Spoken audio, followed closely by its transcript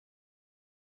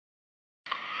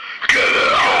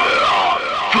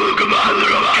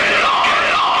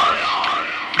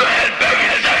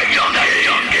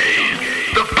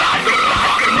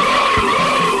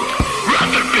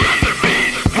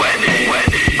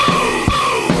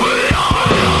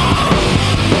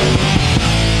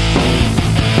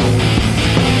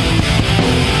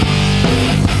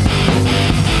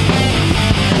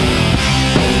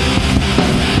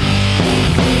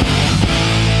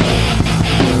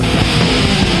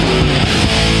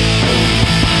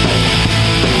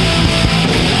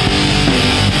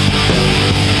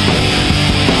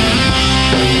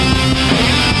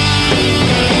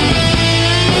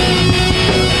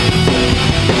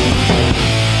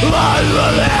one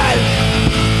woman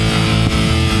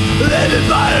living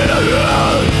by the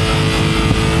road,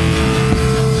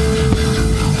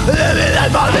 living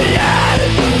life on the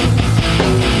edge.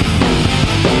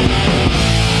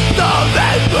 No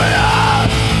man's way up.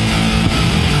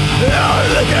 You're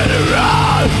looking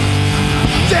around.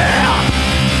 Still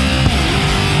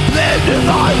living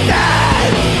on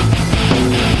dead.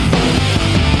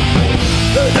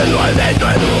 This is one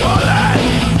dangerous woman.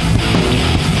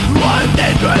 One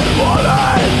dangerous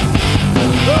woman.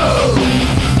 Oh,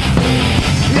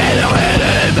 you know it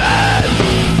in bed.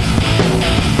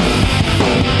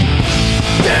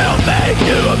 They'll make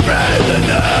you a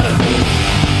prisoner.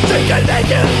 They can make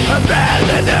you a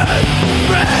prisoner.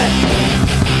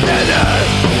 Prisoner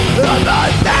of the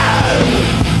town.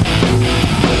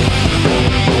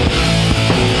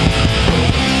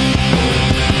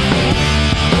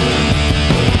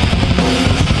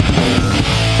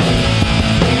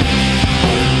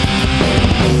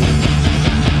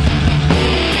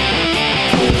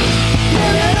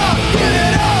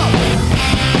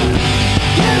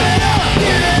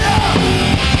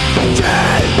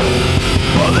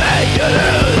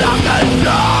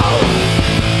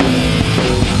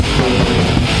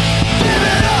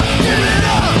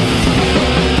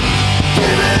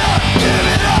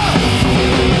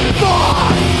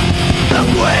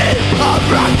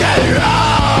 Rock and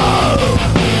roll.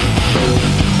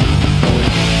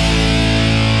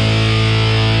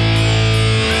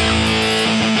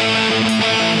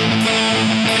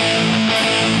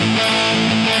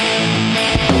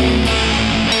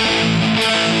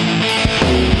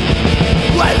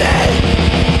 Wendy,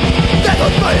 that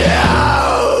was for you.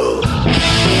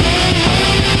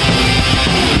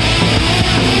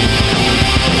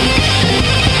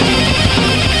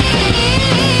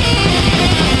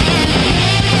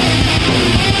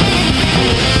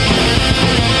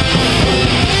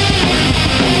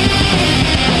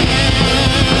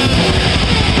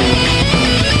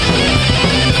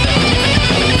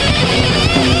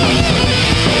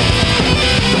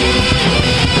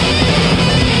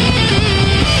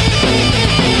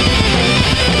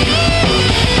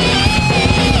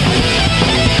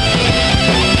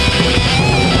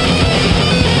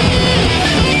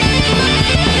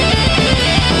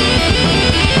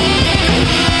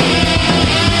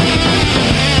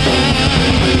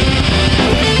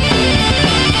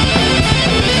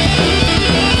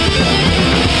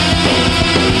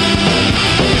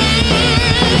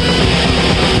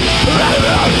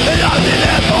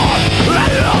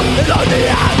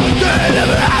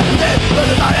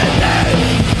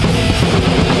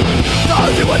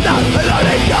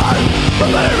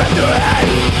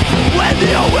 Wendy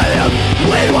O Williams,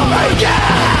 we will begin.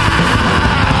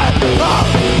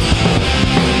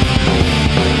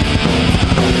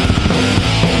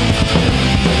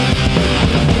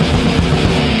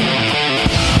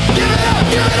 Give it up,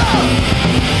 give it up.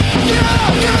 Give it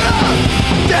up, give it up.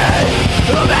 They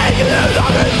will make it lose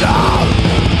all control.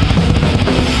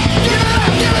 Give it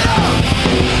up, give it up.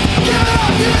 Give it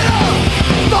up, give it up.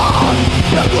 For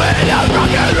the queen of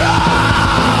rock and roll.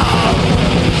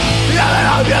 Give it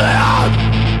up, give it up.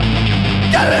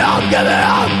 Give it up, give it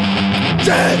up.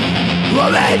 Shit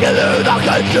will make it lose all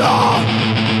control.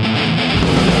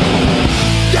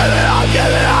 Give it up,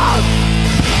 give it up.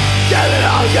 Give it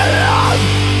up, give it up.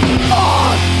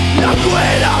 For the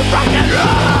queen of rock and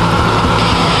roll.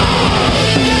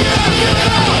 Give it up, give it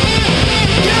up.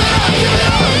 Give it up, give it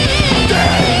up.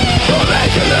 Shit will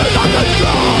make it lose all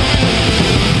control.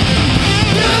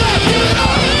 Give it up, give it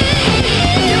up.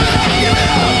 Give it up, give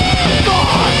it up.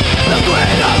 For the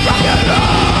queen of rock and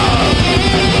roll.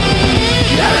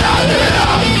 Give it up, give it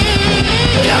up.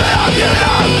 Give it up, give it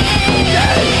up.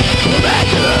 Shit will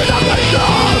make it lose all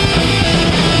control.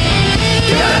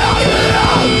 Give it up, give it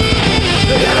up.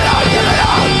 Give it up, give it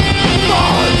up.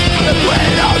 For the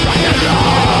queen of rock and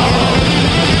roll.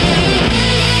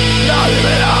 Now give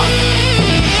it up.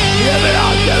 Give it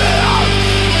up, give it up.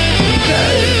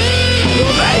 Shit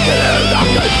will make it lose all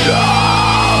control.